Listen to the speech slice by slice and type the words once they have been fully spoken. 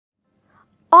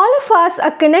All of us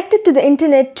are connected to the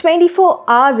internet 24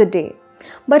 hours a day.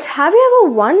 But have you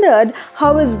ever wondered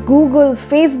how is Google,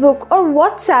 Facebook or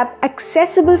WhatsApp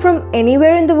accessible from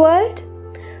anywhere in the world?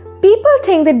 People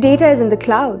think that data is in the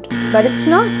cloud, but it's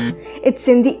not. It's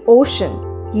in the ocean.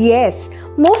 Yes,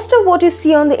 most of what you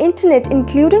see on the internet,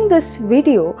 including this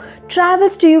video,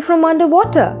 travels to you from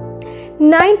underwater.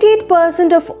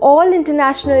 98% of all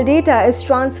international data is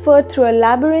transferred through a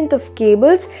labyrinth of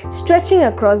cables stretching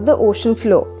across the ocean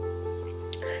floor.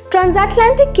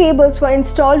 Transatlantic cables were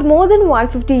installed more than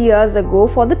 150 years ago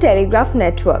for the telegraph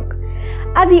network.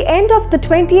 At the end of the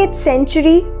 20th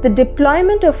century, the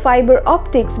deployment of fiber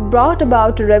optics brought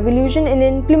about a revolution in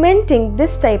implementing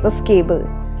this type of cable.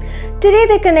 Today,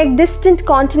 they connect distant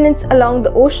continents along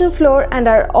the ocean floor and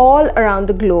are all around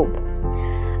the globe.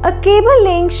 A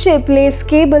cable-laying ship lays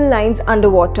cable lines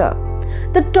underwater.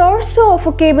 The torso of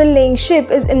a cable-laying ship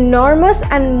is enormous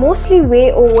and mostly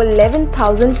weigh over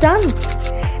 11,000 tons.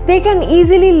 They can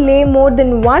easily lay more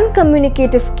than one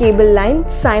communicative cable line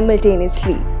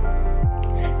simultaneously.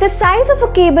 The size of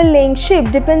a cable-laying ship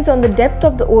depends on the depth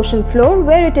of the ocean floor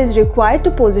where it is required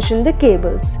to position the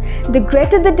cables. The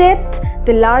greater the depth,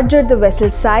 the larger the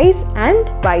vessel size, and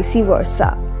vice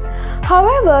versa.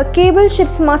 However, cable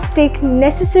ships must take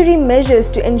necessary measures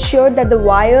to ensure that the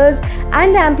wires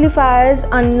and amplifiers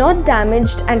are not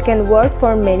damaged and can work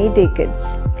for many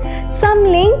decades. Some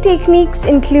laying techniques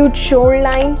include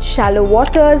shoreline, shallow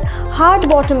waters, hard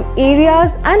bottom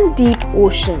areas, and deep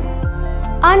ocean.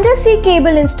 Undersea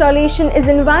cable installation is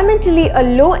environmentally a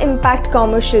low-impact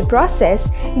commercial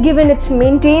process given its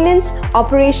maintenance,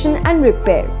 operation, and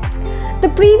repair. The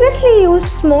previously used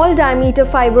small diameter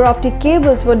fiber optic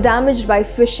cables were damaged by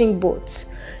fishing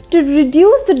boats. To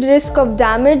reduce the risk of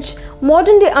damage,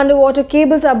 modern-day underwater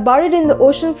cables are buried in the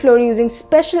ocean floor using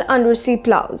special undersea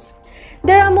plows.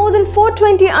 There are more than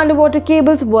 420 underwater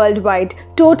cables worldwide,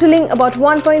 totaling about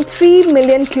 1.3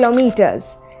 million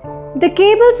kilometers. The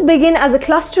cables begin as a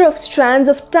cluster of strands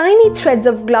of tiny threads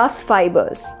of glass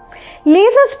fibers.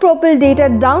 Lasers propel data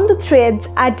down the threads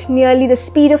at nearly the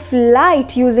speed of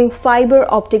light using fiber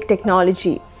optic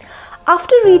technology.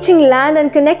 After reaching land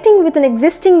and connecting with an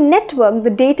existing network,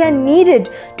 the data needed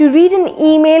to read an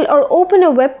email or open a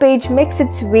web page makes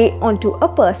its way onto a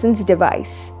person's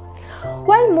device.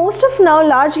 While most of now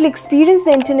largely experience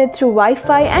the internet through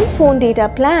Wi-Fi and phone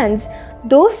data plans,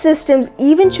 those systems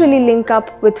eventually link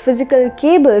up with physical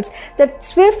cables that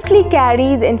swiftly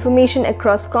carry the information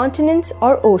across continents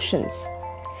or oceans.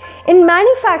 In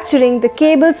manufacturing, the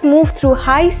cables move through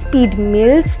high-speed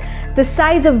mills the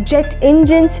size of jet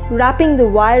engines, wrapping the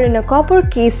wire in a copper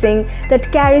casing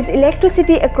that carries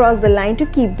electricity across the line to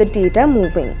keep the data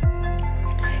moving.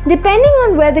 Depending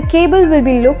on where the cable will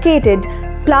be located,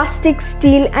 plastic,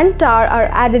 steel, and tar are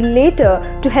added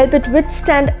later to help it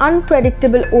withstand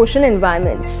unpredictable ocean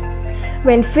environments.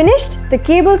 When finished, the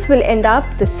cables will end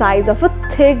up the size of a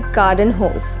thick garden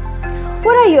hose.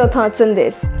 What are your thoughts on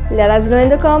this? Let us know in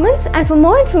the comments, and for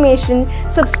more information,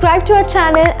 subscribe to our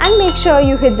channel and make sure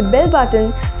you hit the bell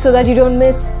button so that you don't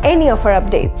miss any of our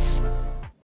updates.